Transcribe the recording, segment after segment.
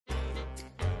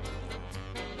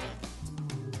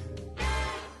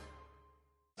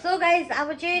So guys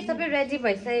अब चाहिँ सबै रेडी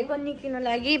भइसकेको निक्लिनु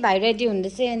लागि भाइ रेडी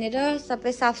हुँदैछ यहाँनिर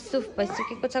सबै साफसुफ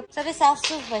भइसकेको छ सबै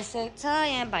साफसुफ भइसकेको छ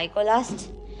यहाँ भाइको लास्ट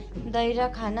दही र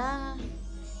खाना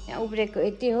यहाँ उब्रेको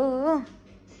यति हो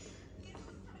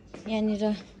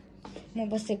यहाँनिर म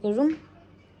बसेको रुम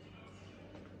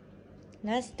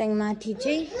लास्ट त्यहाँ माथि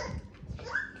चाहिँ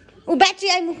ऊ ब्याट्री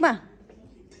आइ मुखमा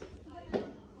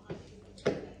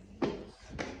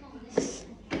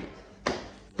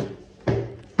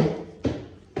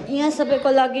यहाँ सबैको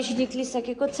लगेज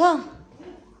निक्लिसकेको छ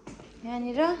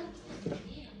यहाँनिर यहाँ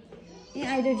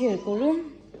आइडोजीहरूको रुम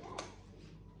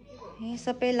यहाँ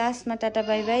सबै लास्टमा टाटा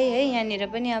बाई बाई है यहाँनिर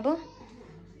पनि अब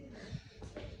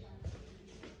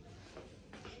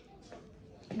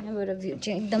यहाँबाट भ्यू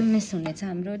चाहिँ एकदम मिस हुनेछ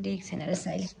हाम्रो देखेको छैन रहेछ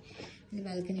अहिले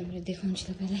बाल्कनीबाट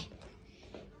देखाउँछु तपाईँलाई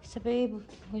सबै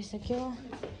गइसक्यो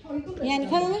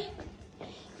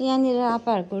यहाँनिर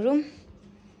आपाहरूको रुम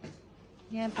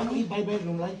यहाँ पनि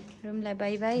रुमलाई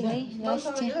बाई बाई है लास्ट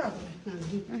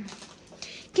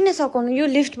किन सकाउनु यो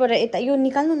लिफ्टबाट यता यो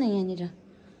निकाल्नु न यहाँनिर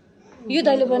यो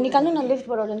दैलोबाट निकाल्नु न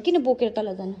लिफ्टबाट जानु किन बोकेर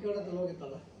तल जानु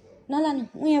नलानु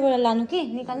उहाँबाट लानु कि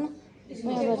निकाल्नु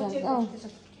उहाँबाट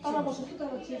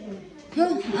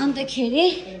अन्तखेरि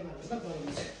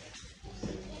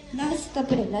लास्ट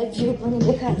तपाईँहरूलाई भ्यू पनि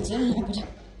देखाइन्छ यहाँबाट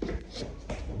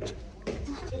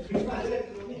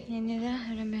यहाँनिर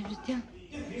रुमहरू थियो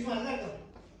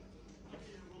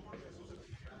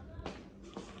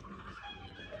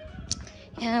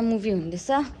यहाँ मुभी हुँदैछ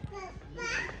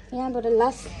यहाँबाट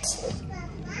लास्ट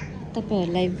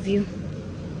तपाईँहरूलाई view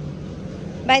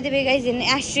by the way guys हेर्नु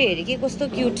एस्ट्रे हेऱ्यो कि कस्तो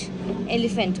क्युट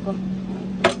एलिफेन्टको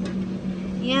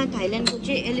यहाँ थाइल्यान्डको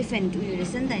चाहिँ एलिफेन्ट उयो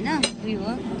रहेछ नि त होइन उयो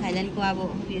हो थाइल्यान्डको अब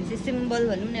उयो चाहिँ सिम्बल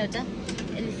भनौँ न एउटा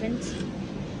एलिफेन्ट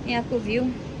यहाँको भ्यू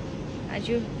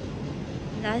हजुर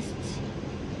लास्ट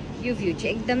यो भ्यू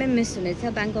चाहिँ एकदमै मिस हुनेछ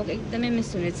ब्याङ्कक एकदमै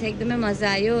मिस हुनेछ एकदमै मजा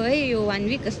आयो है यो 1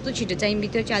 विक कस्तो छिटो टाइम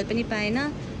बित्यो चाल पनि पाएन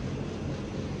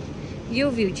यो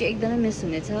भ्यू चाहिँ एकदमै मिस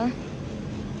हुनेछ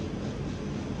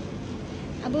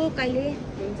अब कहिले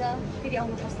हुन्छ फेरि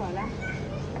आउनुपर्छ होला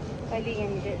कहिले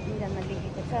यहाँनिर इन्डियामा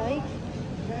लेखेको छ है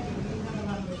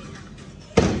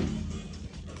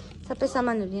सबै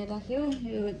सामानहरू यहाँ राख्यो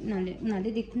यो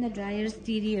उनीहरूले देख्दैन ड्रायर्स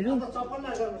तिरीहरू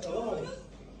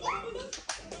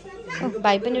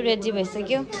भाइ पनि रेडी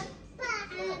भइसक्यो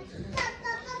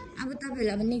अब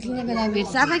तपाईँहरूलाई अब निक्लिने बेला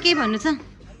भेट्छ अब के भन्नु छ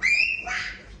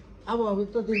अब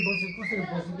त दिन बसेर कसरी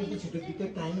बस्नु त्यति छिटो बित्यो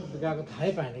टाइम गएको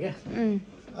थाहै पाएन क्या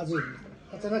आज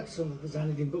अचानक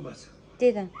जाने दिन पो भएको छ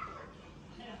त्यही त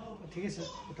ठिकै छ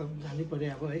उता जानै पर्यो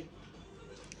अब है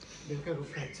बेलुकाको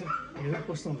फ्लाइट छ हेरेर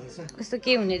कस्तो हुँदैछ कस्तो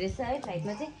के हुने रहेछ है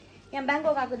फ्लाइटमा चाहिँ यहाँ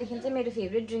ब्याङ्कक आएकोदेखि चाहिँ मेरो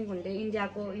फेभरेट ड्रिङ्क हुन्थ्यो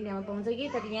इन्डियामा पाउँछ कि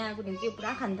तर यहाँ आएकोदेखि चाहिँ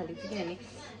पुरा खान थालेको थियो किनभने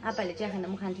आपाले चिया खाना म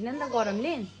खान्थिनँ नि त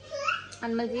गरमले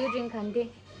अनि मैले चाहिँ यो ड्रिङ्क खान्थेँ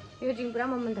यो ड्रिङ्क पुरा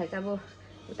मन थाल्छ अब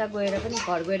उता गएर पनि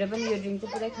घर गएर पनि यो ड्रिङ्क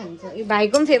चाहिँ पुरै खान्छ यो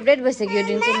भाइको पनि फेभरेट भइसक्यो यो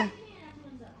ड्रिङ्क चाहिँ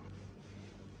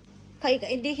खै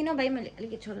खै देखिनँ भाइ मैले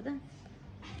अलिकति छोड त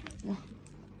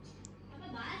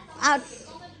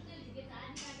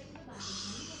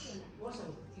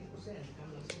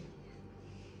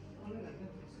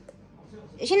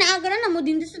एकछिन आएको न म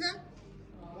दिँदैछु त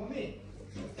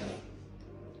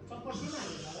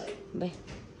भाइ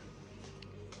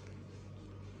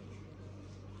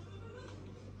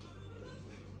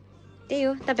त्यही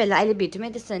हो तपाईँहरूलाई अहिले भेटौँ है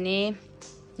त्यसो भने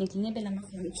निक्लिने बेलामा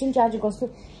एकछिन चार्ज गर्छु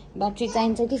ब्याट्री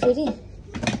चाहिन्छ कि फेरि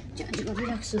चार्ज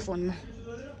गरिराख्छु फोनमा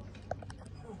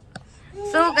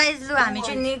सो गाइज हामी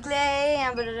चाहिँ निक्ले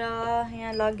यहाँबाट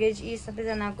यहाँ लगेज यी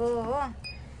सबैजनाको हो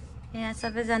यहाँ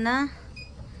सबैजना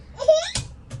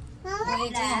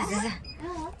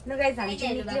ल गाइज हामी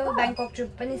चाहिँ निक्ल्यो ब्याङ्कक ट्रिप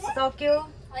पनि सक्यो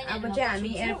अब चाहिँ हामी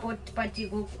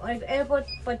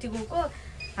एयरपोर्टपट्टि गएको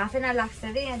हाफ एन आवर लाग्छ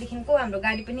अरे यहाँदेखिको हाम्रो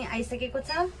गाडी पनि आइसकेको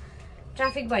छ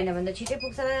ट्राफिक भएन भने त छिटै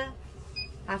पुग्छ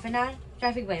हाफ एन आवर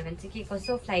ट्राफिक भयो भने चाहिँ के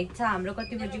कसो फ्लाइट छ हाम्रो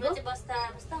कति बजीको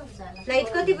फ्लाइट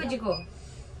कति बजीको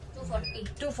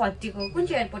 2:40 को कुन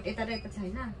चाहिँ एयरपोर्ट यता र यता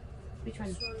छैन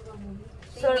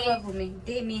स्वर्णभूमि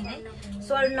त्यही मेन है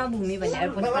स्वर्णभूमि भन्ने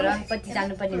एयरपोर्टबाट पछि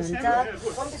जानुपर्ने हुन्छ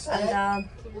अन्त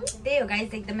त्यही हो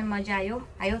गाइज एकदमै मजा आयो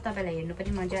तपाईँलाई हेर्नु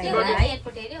पनि मजा आयो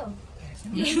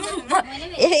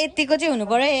यतिको चाहिँ हुनु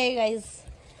पर्यो है गाइज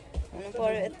हुनु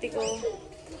पर्यो यतिको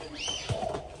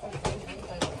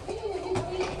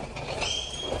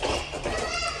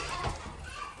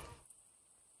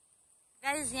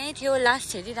गाइज यहीँ थियो लास्ट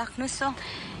हेरिराख्नुहोस् न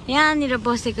यहाँनिर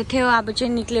बसेको थियो अब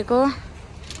चाहिँ निक्लेको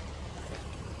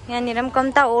यहाँनिर पनि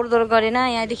कम्ता ओरदोर गरेन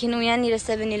यहाँदेखि यहाँनिर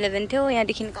 7-11 थियो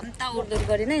यहाँदेखि कम्ता ओरदोर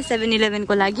गरेन 7-11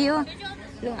 को लागि हो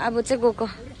ल अब चाहिँ गएको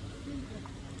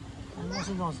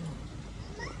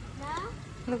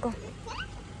ल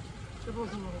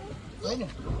होइन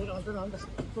फेरि अन्त अन्त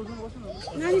सोच्नु बस्नु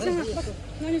नानीसँग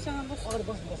बस अगाडि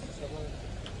बस्नु बस्नु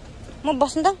म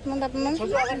बस्नु त म बाबामा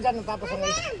छोजो अगाडि जानु पापासँग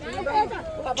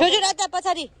छोजो राता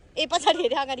पछाडि ए पछाडि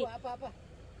हेरे अगाडि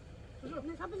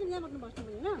सबैजना यहाँ बस्नु बस्नु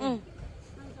पर्यो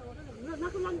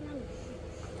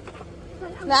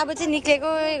अब चाहिँ निक्लेको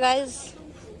गाइस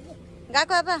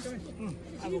गएको अब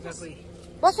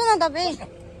बस्नु न तपाईँ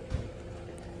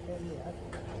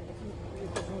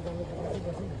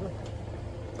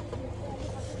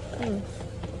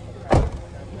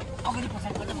अगाडि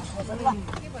पछाडि पनि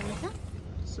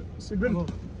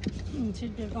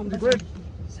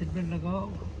सिट बेल्ट लगाऊ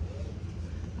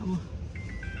अब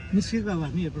निस्केको अब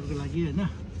हामी एयरपोर्टको लागि होइन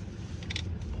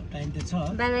टाइम त छ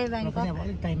बाई बाई र पनि अब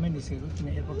अलिक टाइममै निस्केको किन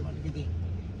एयरपोर्टमा अलिकति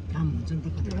काम हुन्छ नि त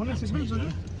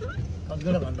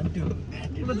कतिवटा भन्दा पनि त्यो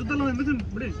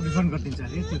रिफन्ड गरिदिन्छ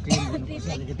अरे त्यो क्लेम गर्नुपर्छ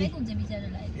अलिकति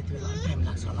त्यति बेला टाइम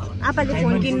लाग्छ होला आपाले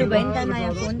फोन किन्नु भयो नि त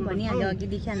नयाँ फोन भनिहाल्यो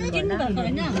अघिदेखि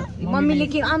मम्मीले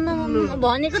कि आमा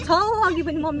भनेको छ हौ अघि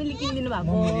पनि मम्मीले किनिदिनु भएको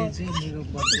मम्मीले चाहिँ मेरो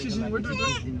बर्थडेको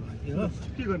लागि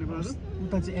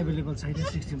उता चाहिँ एभाइलेबल छैन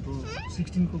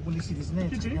 16 को पनि सिरिज नै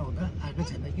छैन उता आएको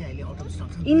छैन कि अहिले आउट अफ स्टक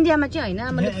छ इन्डियामा चाहिँ होइन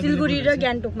मतलब सिलगढी र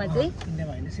गान्तोकमा चाहिँ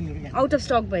इन्डियामा होइन सिलगढी आउट अफ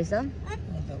स्टक भएछ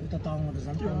उता टाउनमा त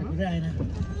झन् पाउने कुरै आएन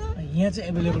यहाँ चाहिँ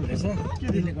एभाइलेबल रहेछ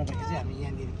त्यसले गर्दाखेरि चाहिँ हामी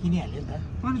यहाँनिर किनिहाल्यो नि त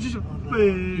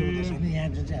यहाँ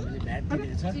जुन चाहिँ हामीले भ्याट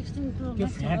दिएको छ त्यो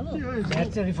भ्याट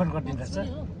चाहिँ रिफन्ड गरिदिनु रहेछ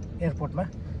एयरपोर्टमा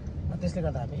त्यसले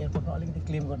गर्दा हामी एयरपोर्टमा अलिकति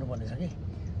क्लेम गर्नुपर्ने छ कि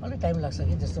अलिक टाइम लाग्छ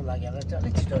कि जस्तो लाग्यो हामीलाई चाहिँ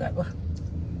अलिक छिटो गएको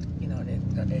किनभने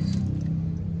झन्डै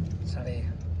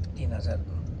 3,500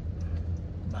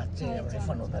 भात चाहिँ अब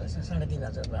रिफन्ड हुँदो रहेछ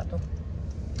 3,500 भात हो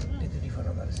त्यति रिफन्ड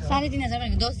हुँदो रहेछ 3,500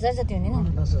 भनेको 10,000 जति हुने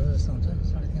 10,000 जस्तो हुन्छ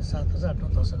 7,500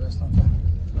 10,000 जस्तो हुन्छ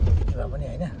त्यति भए पनि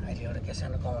होइन अहिले एउटा के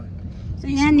सानो कमान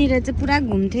यहाँनिर चाहिँ पुरा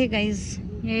घुम्थेँ गाइज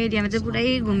यो एरियामा चाहिँ पुरै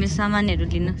घुम्यो सामानहरू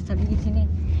लिन सबैदेखि नै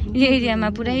यो एरियामा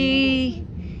पुरै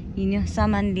हिँड्यो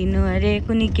सामान लिनु अरे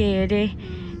कुनै के अरे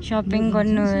सपिङ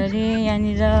गर्नु अरे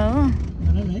यहाँनिर हो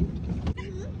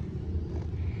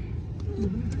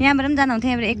यहाँबाट पनि जानु हुन्थ्यो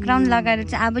यहाँबाट एक राउन्ड लगाएर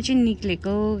चाहिँ अब चाहिँ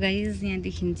निक्लेको गाइज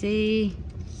यहाँदेखि चाहिँ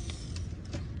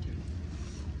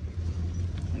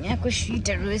यहाँको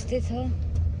स्ट्रिटहरू यस्तै छ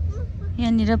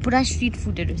यहाँनिर पुरा स्ट्रिट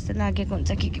फुडहरू जस्तो लागेको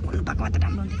हुन्छ के गर्नु पाएको त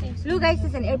राम्रो हुन्छ लु गाइस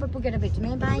त्यसो एयरपोर्ट पुगेर भेट्छौँ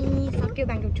है बाई सक्यो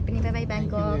ब्याङ्कक ट्रिप पनि by by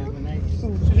Bangkok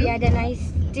we had a nice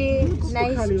day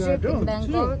nice trip in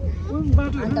Bangkok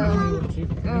अन्त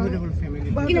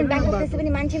किनभने ब्याङ्कक त्यसै पनि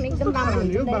मान्छे पनि एकदम राम्रो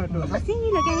हुन्छ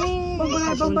हँसिलो क्या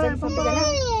सबैजना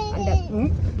अन्त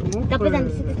तपाईँ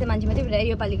जाँदैछ त्यस्तो मान्छे मात्रै भएर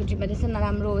योपालिको ट्रिपमा त्यस्तो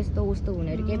नराम्रो यस्तो उस्तो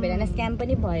हुनेहरू केही भएन स्क्याम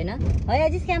पनि भएन है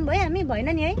अझै स्क्याम भयो हामी भएन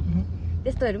नि है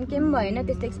त्यस्तोहरू पनि केही पनि भएन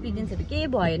त्यस्तो एक्सपिरियन्सहरू केही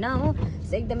भएन हो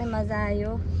एकदमै मजा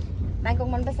आयो ब्याङ्कक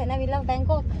मनपर्छ होइन we love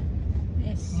Bangkok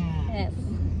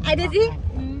आइडेजी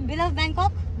we love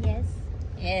Bangkok yes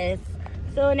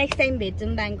so next time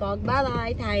भेट्छौँ ब्याङ्कक बाई बाई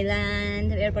थाइल्यान्ड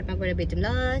एयरपोर्टमा गएर भेट्छौँ ल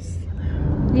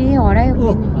ए हरायो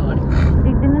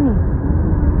देख्दैन नि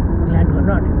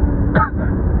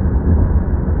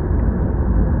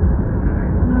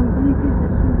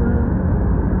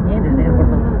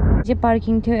चाहिँ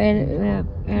पार्किङ थियो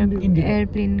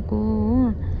एयरप्लेनको हो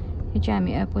यो चाहिँ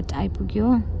हामी एयरपोर्ट आइपुग्यो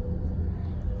यो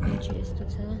चाहिँ यस्तो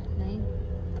छ लाइन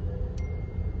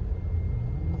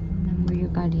हाम्रो यो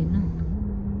गाडी होइन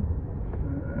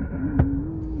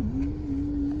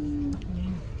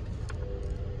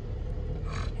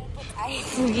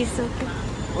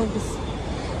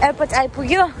एयरपोर्ट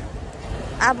आइपुग्यो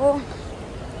अब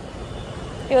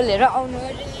यो लिएर आउनु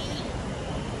अरे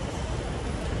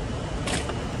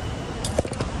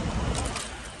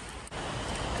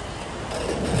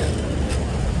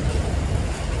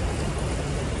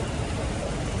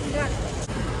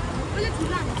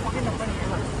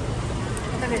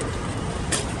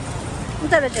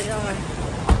उता बेचेर अगाडि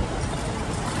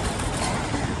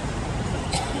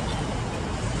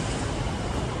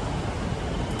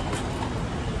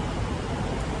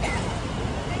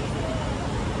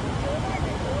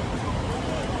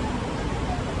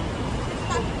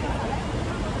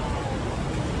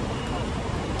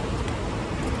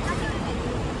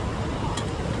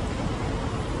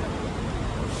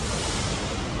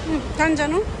कहाँ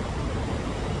जानु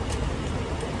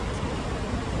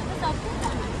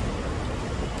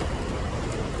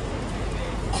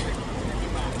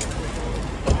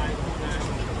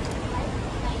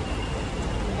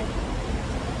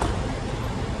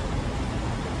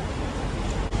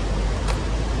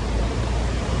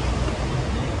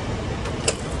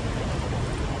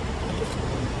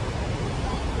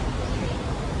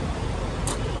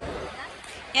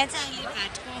यहाँ चाहिँ अहिले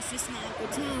भ्याटको अफिसमा आएको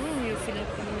छ हो यो फिलअप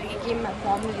गर्नु लागि गेममा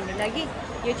फर्म लिनु लागि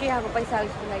यो चाहिँ अब पैसा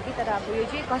उसको लागि तर अब यो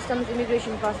चाहिँ कस्टम्स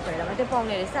इमिग्रेसन क्रस भएर मात्रै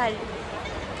पाउने रहेछ अहिले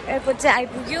एयरपोर्ट चाहिँ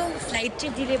आइपुग्यो फ्लाइट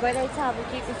चाहिँ डिले भइरहेछ अब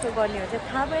के कसो गर्ने हो चाहिँ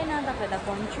थाहा भएन तपाईँहरूलाई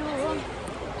भन्छु हो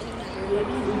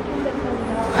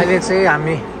अहिले चाहिँ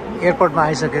हामी एयरपोर्टमा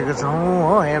आइसकेको छौँ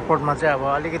हो एयरपोर्टमा चाहिँ अब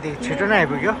अलिकति छिटो नै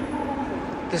आइपुग्यो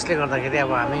त्यसले गर्दाखेरि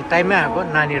अब हामी टाइममै आएको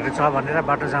नानीहरू छ भनेर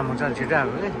बाटो जाम हुन्छ छिटो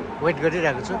आएको कि वेट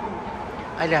गरिरहेको छु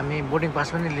अहिले हामी बोर्डिङ पास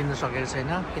पनि लिन सकेको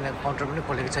छैन किन काउन्टर पनि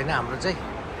खोलेको छैन हाम्रो चाहिँ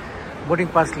बोर्डिङ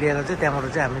पास लिएर चाहिँ त्यहाँबाट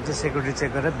चाहिँ हामी चाहिँ सेक्युरिटी चेक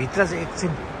गरेर भित्र चाहिँ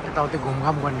एकछिन यताउति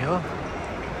घुमघाम गर्ने हो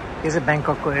यो चाहिँ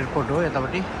ब्याङ्ककको एयरपोर्ट हो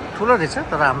यतापट्टि ठुलो रहेछ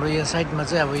तर हाम्रो यो साइडमा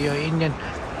चाहिँ अब यो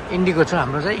इन्डिगो छ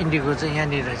हाम्रो चाहिँ इन्डिगो चाहिँ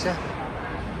यहाँनिर रहेछ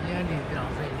यहाँनिर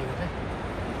आउँछ इन्डिगो चाहिँ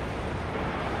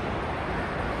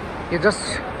यो जस्ट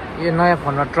यो नयाँ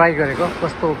फोनमा ट्राई गरेको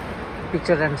कस्तो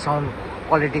पिक्चर एन्ड साउन्ड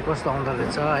क्वालिटी कस्तो आउँदो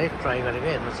रहेछ है ट्राई गरेको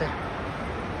हेर्नु चाहिँ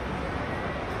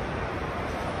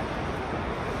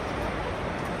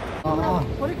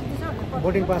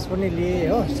बोर्डिङ पास पनि लिएँ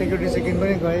हो सेक्युरिटी चेकिङ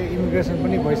पनि गएँ इमिग्रेसन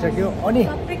पनि भइसक्यो अनि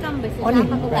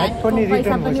भ्याट पनि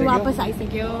रिटर्न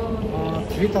भइसक्यो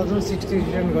 3060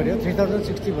 रिटर्न गऱ्यो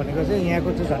 3060 भनेको चाहिँ यहाँको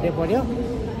चाहिँ झट्टै पऱ्यो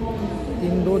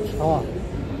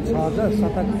 326,000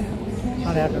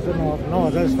 7,500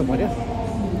 9,000 जस्तो पऱ्यो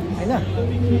होइन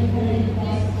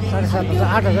 7,500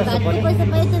 8,000 जस्तो पऱ्यो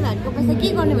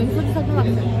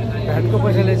भ्याटको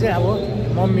पैसाले चाहिँ अब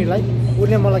मम्मीलाई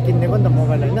उसले मलाई किनिदिएको नि त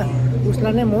मोबाइल होइन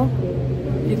उसलाई नै म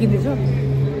के किनिदिन्छु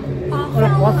एउटा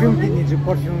पर्फ्युम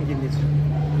किनिदिन्छु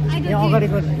यहाँ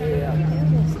अगाडिको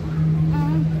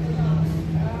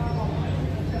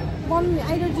मम्मी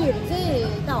आइडोजीहरू चाहिँ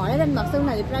त हराइरहनु भएको छ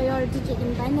उनीहरूले प्रायोरिटी चेकिङ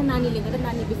पाएन नानीले गर्दा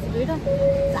नानी बेसी गएर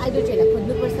आइडोजीहरूलाई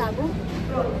खोज्नुपर्छ अब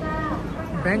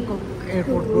ब्याङ्कक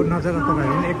एयरपोर्टको नजारा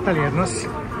तपाईँहरूले एकताल हेर्नुहोस्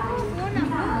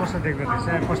कस्तो देख्दो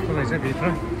रहेछ कस्तो रहेछ भित्र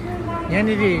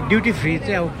यहाँनिर ड्युटी फ्री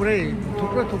चाहिँ अब पुरै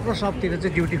थुप्रो सपतिर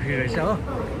चाहिँ ड्युटी फ्री रहेछ हो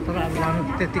तर अब लानु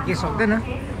त्यति केही सक्दैन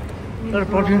तर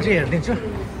पर्फ्युम चाहिँ हेरिदिन्छु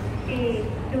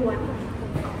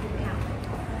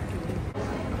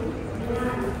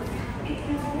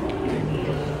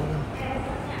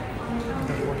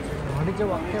चाहिँ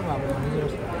वाक्कै भएको भने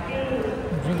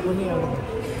ड्रिङ्क पनि अब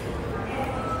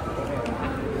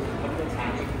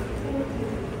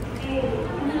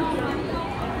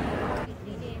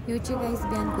यो चाहिँ गाइस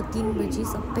बिहानको 3 बजी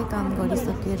सबै काम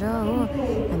गरिसकेर हो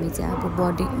हामी चाहिँ अब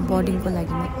बोर्डिङको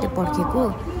लागि मात्रै पर्खेको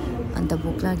अन्त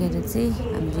भोक लागेर चाहिँ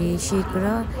हामीले सेक र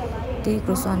त्यही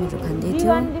क्रोसनहरू खाँदै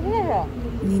थियो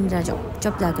निन्द्रा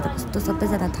चप लागेर कस्तो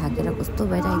सबैजना थाकेर कस्तो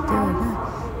भइरहेको थियो होइन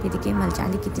त्यतिकै मैले चाहिँ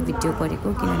अलिकति भिडियो गरेको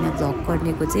किनभने भ्लग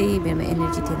गर्नेको चाहिँ मेरोमा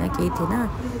एनर्जी थिएन केही थिएन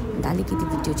अन्त अलिकति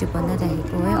भिडियो चाहिँ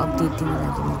बनाइराखेको है अपडेट दिनु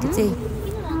लागि मैले चाहिँ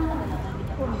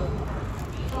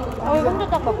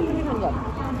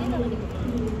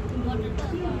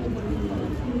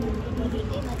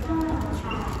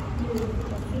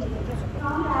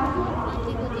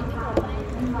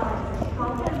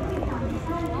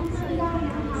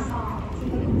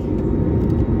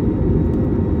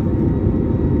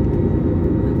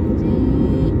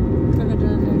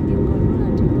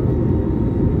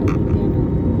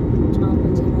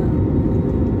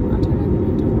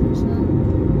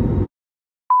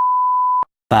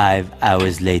Five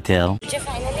hours later.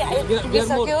 फाइनली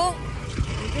आइपुगिसक्यो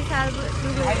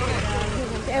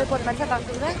एयरपोर्टमा छ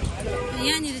बागडोग्रा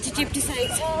यहाँनिर चाहिँ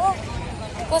टिप्टिसकेको छ हो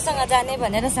कोसँग जाने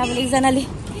भनेर सबले एकजनाले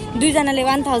 2जनाले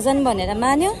 1000 भनेर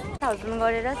मान्यो 1000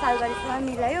 गरेर सालबारीसँग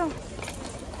मिलायो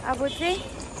अब चाहिँ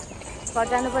घर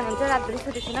जानुपर्ने हुन्छ रातभरि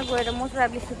सुतेको छैन गएर म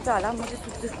रातले सुत्छ होला म चाहिँ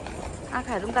सुत्छु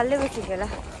आँखाहरू पनि काल्लै बसिसक्यो होला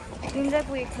निन्द्रै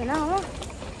पुगेको छैन हो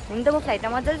हुन त म फ्लाइटमा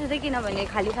मजाले सुतेँ किनभने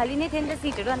खाली नै थियो नि त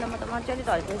सिटहरू अन्त म त मजाले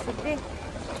ढल्केर सुत्थेँ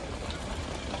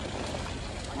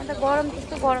अन्त गरम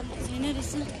त्यस्तो गरम छैन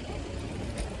रहेछ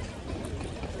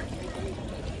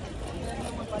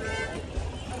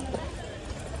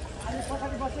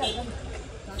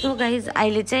सो गाइज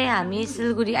अहिले चाहिँ हामी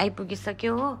सिलगढी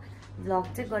आइपुगिसक्यो हो भ्लग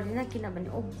चाहिँ गरिनँ किनभने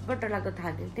ओभर डरलाग्दो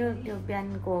थाकेको थियो त्यो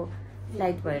बिहानको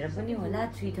फ्लाइट भएर पनि होला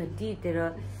 3:30 तिर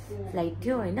फ्लाइट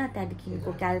थियो होइन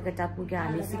त्यहाँदेखिको कलकत्ता पुग्यो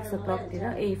हामी 6 o'clock-तिर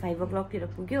 5 o'clock-तिर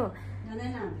पुग्यो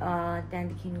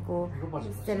त्यहाँदेखिको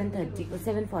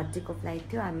 7:40 को फ्लाइट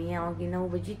थियो हामी यहाँ अघि 9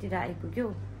 बजीतिर आइपुग्यो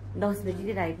 10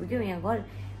 बजीतिर आइपुग्यो यहाँ घर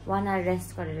 1 hour रेस्ट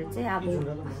गरेर चाहिँ अब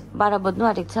 12 बज्नु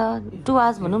आँटेको छ 2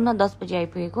 hours भनौँ न 10 बजी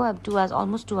आइपुगेको अब 2 hours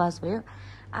अलमोस्ट 2 hours भयो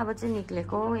अब चाहिँ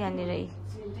निक्लेको यहाँनिर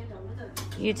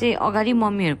यो चाहिँ अगाडि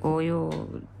मम्मीहरूको यो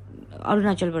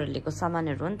अरुणाचलबाट लिएको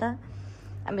सामानहरू हो नि त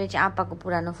मेरो चाहिँ आप्पाको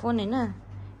पुरानो फोन होइन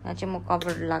यहाँ चाहिँ म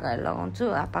कभर लगाएर लगाउँछु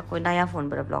आप्पाको नयाँ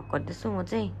फोनबाट भ्लग गर्दैछु म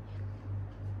चाहिँ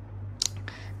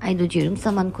आइदोजीहरू पनि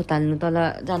सामान खोताल्नु तल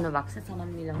जानुभएको छ सामान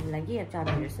मिलाउनु लागि अब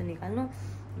चाबीहरू चाहिँ निकाल्नु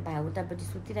भाइ उतापट्टि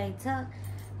सुतिरहेको छ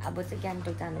अब चाहिँ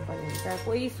गान्तोक जानुपर्ने हुन्छ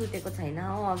कोही सुतेको छैन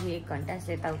हो अघि 1 घन्टा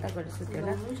जस्तो यताउता गरेर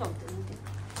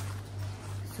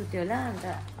सुत्यो होला अन्त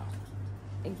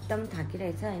एकदम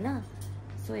थाकिरहेछ होइन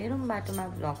सो हेरौँ बाटोमा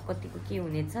भ्लग कतिको के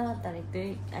हुनेछ तर एकदमै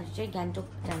आज चाहिँ गान्तोक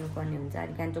जानुपर्ने हुन्छ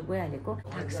अहिले गान्तोक गइहालेको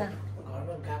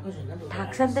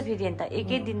थाक्छ नि त फेरि अन्त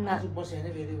एकै दिनमा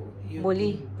भोलि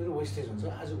वेस्टेज हुन्छ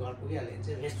आज घर पुगिहाल्यो भने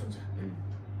चाहिँ रेस्ट हुन्छ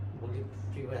भोलि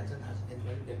फ्री भइहाल्छ नि आज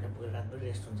दिनभरि बेलुका पुगेर रातभरि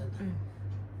रेस्ट हुन्छ नि त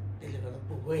त्यसले गर्दा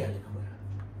गइहालेको मेरो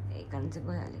एक कारण चाहिँ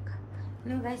गइहालेको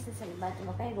लु गाइस त्यसरी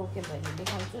बाटोमा कहीँ रोक्यो भने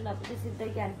देखाउँछु नभए चाहिँ सिधै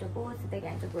गान्तोक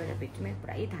गएर भेट्छौँ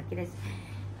पुरै थाकिरहेछ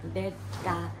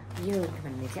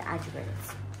भन्ने चाहिँ आज गइरहेछ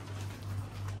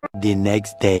The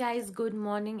next day. Guys, good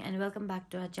morning and welcome back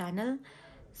to our channel.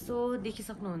 So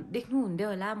देख्नु हुँदै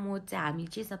होला म चाहिँ हामी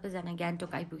चाहिँ सबैजना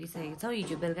गान्तोक आइपुगिसकेको छौँ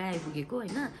हिजो बेलुका आइपुगेको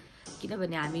होइन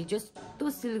किनभने हामी जस्तो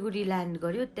सिलगढी ल्यान्ड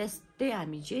गऱ्यो त्यस्तै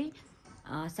हामी चाहिँ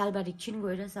सालबारी एकछिन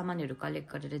गएर सामानहरू कलेक्ट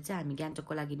गरेर चाहिँ हामी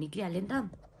गान्तोकको लागि निक्लिहाल्यो नि त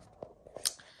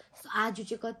सो आज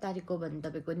चाहिँ कति तारिक हो भने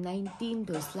तपाईँको 19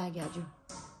 हो जस्तो लाग्यो आज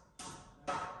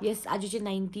यस आज चाहिँ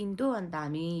 19 हो अन्त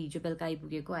हामी हिजो बेलुका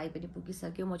आइपुगेको पनि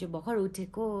पुगिसक्यो म चाहिँ भर्खर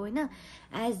उठेको होइन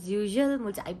एज युजुअल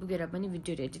म चाहिँ आइपुगेर पनि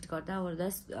भिडियोहरू एडिट गर्दा ओर्दा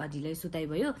ढिलै सुताइ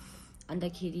भयो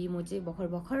अन्तखेरि म चाहिँ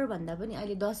भर्खर भन्दा पनि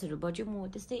अहिले 10हरू बज्यो म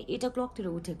त्यस्तै 8 o'clockतिर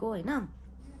उठेको होइन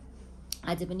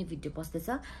आज पनि भिडियो पस्दैछ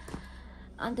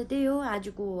अन्त त्यही हो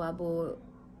आजको अब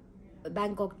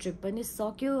ब्याङ्कक ट्रिप पनि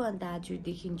सक्यो अन्त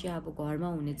आजदेखि चाहिँ अब घरमा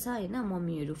हुनेछ होइन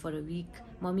मम्मीहरू for a week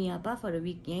mummy Appa for a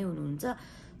week यहीँ हुनुहुन्छ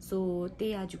सो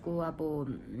त्यही आजको अब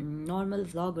नर्मल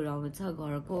भ्लगहरू आउनु छ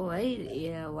घरको है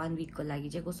 1 विकको लागि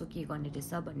चाहिँ कसो के गर्ने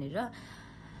रहेछ भनेर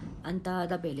अन्त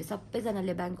तपाईँहरूले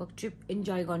सबैजनाले ब्याङ्कक ट्रिप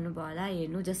इन्जोय गर्नुभयो होला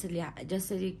हेर्नु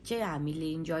जसरी चाहिँ हामीले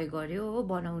इन्जोय गऱ्यो हो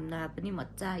बनाउन पनि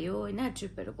मजा आयो होइन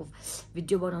ट्रिपहरूको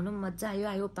भिडियो बनाउनु पनि मजा आयो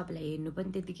आई होप तपाईँलाई हेर्नु पनि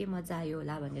त्यतिकै मजा आयो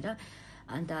होला भनेर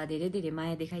अन्त धेरै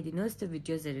माया देखाइदिनुहोस् त्यो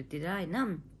भिडियोजहरूतिर होइन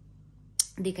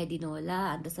देखाइदिनु होला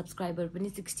अन्त सब्सक्राइबर पनि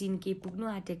 16K पुग्नु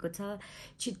आँटेको छ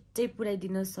छिट्टै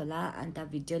पुऱ्याइदिनुहोस् होला अन्त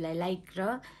भिडियोलाई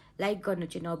लाइक गर्नु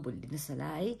चाहिँ नभुलिदिनुहोस् होला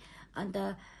है अन्त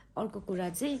अर्को कुरा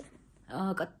चाहिँ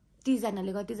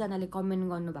कतिजनाले कमेन्ट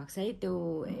गर्नुभएको छ है त्यो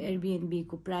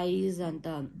एयरबिएनबीको प्राइस अन्त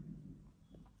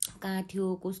कहाँ थियो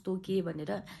कस्तो के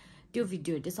भनेर त्यो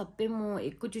भिडियोहरू चाहिँ सबै म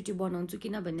एकैचोटि बनाउँछु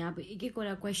किनभने अब एक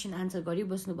एकवटा क्वेसन आन्सर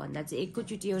गरिबस्नु भन्दा चाहिँ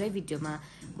एकैचोटि एउटै भिडियोमा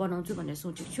बनाउँछु भनेर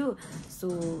सोचेको छु सो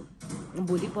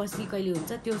भोलि पर्सि कहिले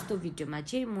हुन्छ त्यस्तो भिडियोमा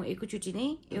चाहिँ म एकैचोटि नै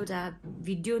एउटा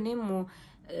भिडियो नै म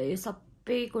यो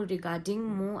सबैको रिगार्डिङ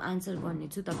म आन्सर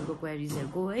गर्नेछु तपाईँको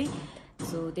क्वेरिजहरूको है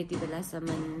सो त्यति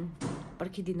बेलासम्म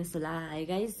पर्खिदिनुहोस् होला है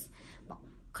गाइज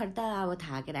भर्खर त अब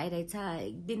थाकेर आइरहेछ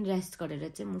एक दिन रेस्ट गरेर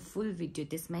चाहिँ म फुल भिडियो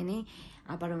त्यसमै नै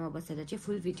आपारमा बसेर चाहिँ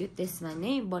फुल भिडियो त्यसमा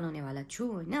नै बनाउनेवाला छु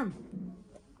होइन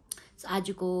सो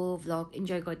आजको भ्लग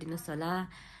इन्जोय गरिदिनुहोस् होला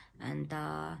अन्त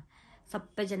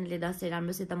सबैजनाले दसैँ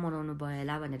राम्रोसित मनाउनु भयो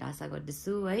होला भनेर आशा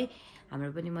गर्दछु है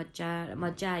हाम्रो पनि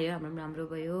मजा आयो हाम्रो पनि राम्रो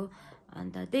भयो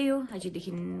अन्त त्यही हो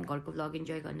आजदेखि घरको भ्लग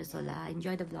इन्जोय गर्नुहोस् होला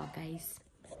इन्जोय द भ्लग गाइस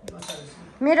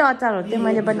मेरो अचार हो त्यो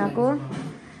मैले बनाएको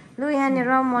लु यहाँनिर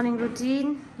मर्निङ रुटिन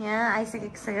यहाँ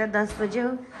आइसकेको छ 10 बज्यो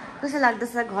कस्तो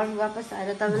लाग्दैछ घर वापस आएर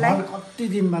तपाईँलाई कति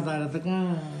दिन बाद आएर त कहाँ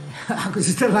आएको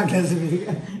जस्तो लाग्दैछ फेरि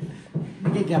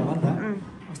के ग्याप भयो नि त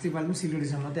अस्ति पालि पनि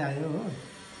सिलगढीसम्म मात्रै आयो हो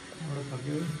हाम्रो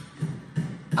फर्क्यो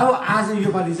अब आज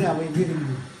योपालि चाहिँ अब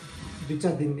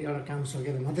 2-4 दिन एउटा काम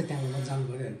सकेर मात्रै त्यहाँबाट जानु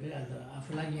पऱ्यो अरे अन्त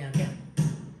आफूलाई यहाँ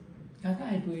कहाँ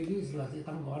आइपुग्यो कि जस्तो लाग्छ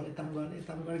यता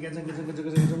पनि घर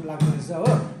गेजम लाग्दो रहेछ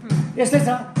हो यस्तै छ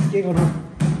के गर्नु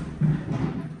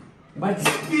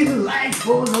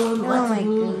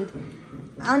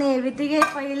आउने बित्तिकै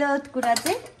पहिलो कुरा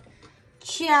चाहिँ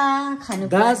चिया खानु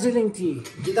Darjeeling T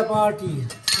Gita party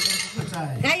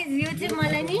guys यो चाहिँ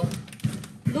मलाई नि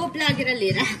लोभ लागेर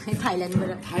लिएर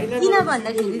थाइल्यान्डबाट किन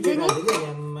भन्दाखेरि चाहिँ नि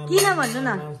किन भन्नु न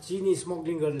चिनी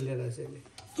स्मग्लिङ गरेर लिएर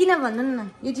किन भन्नु न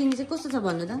यो चिनी चाहिँ कस्तो छ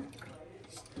भन्नु त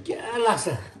क्या लाग्छ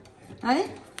है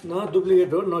न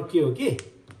डुप्लिकेट हो न के हो कि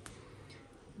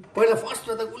पहिला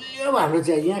फर्स्टमा त गुलियो हाम्रो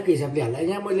चाहिँ यहाँको हिसाबले हाल्दा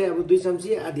यहाँ मैले अब 2 चम्ची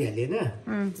आधी हालेँ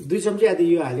होइन 2 चम्ची आधी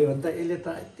यो हाल्यो भने त यसले त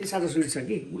यति साह्रो स्विट छ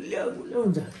कि गुलियो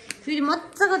हुन्छ फेरि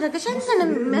मजाको छ सानो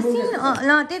मेसिन ल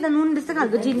त्यही त नुन त्यस्तो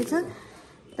खालको चिनी छ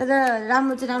तर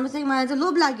राम्रो चाहिँ मलाई चाहिँ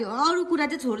लोभ लाग्यो अरू कुरा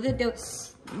चाहिँ छोड्दै त्यो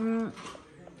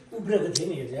उब्रेको थियो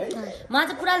नि यो चाहिँ है मलाई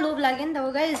चाहिँ पुरा लोभ लाग्यो नि त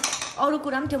हो गाइस अरू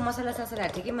कुरा पनि थियो मसला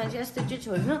ससलाहरू थियो कि मैले चाहिँ यस्तो चाहिँ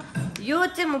छोड्नु यो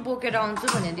चाहिँ म बोकेर आउँछु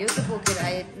भनेर यो चाहिँ बोकेर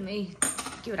आएँ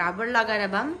के राबर लगाएर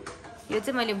भए पनि यो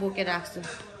चाहिँ मैले बोकेर राख्छु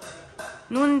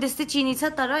नुन त्यस्तै चिनी छ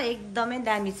तर एकदमै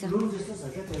दामी छ नुन जस्तो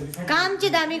छ क्या त्यो काम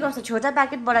चाहिँ दामी गर्छ छोटा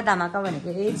प्याकेट बडा धमाका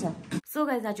भनेको यही छ सो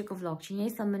गाइज आजको भ्लग चाहिँ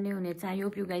यहीसम्म नै हुनेछ I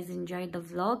hope you guys enjoy the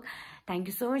vlog thank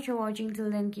you so much for watching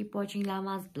till then keep watching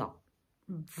लामाज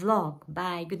vlog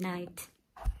by good night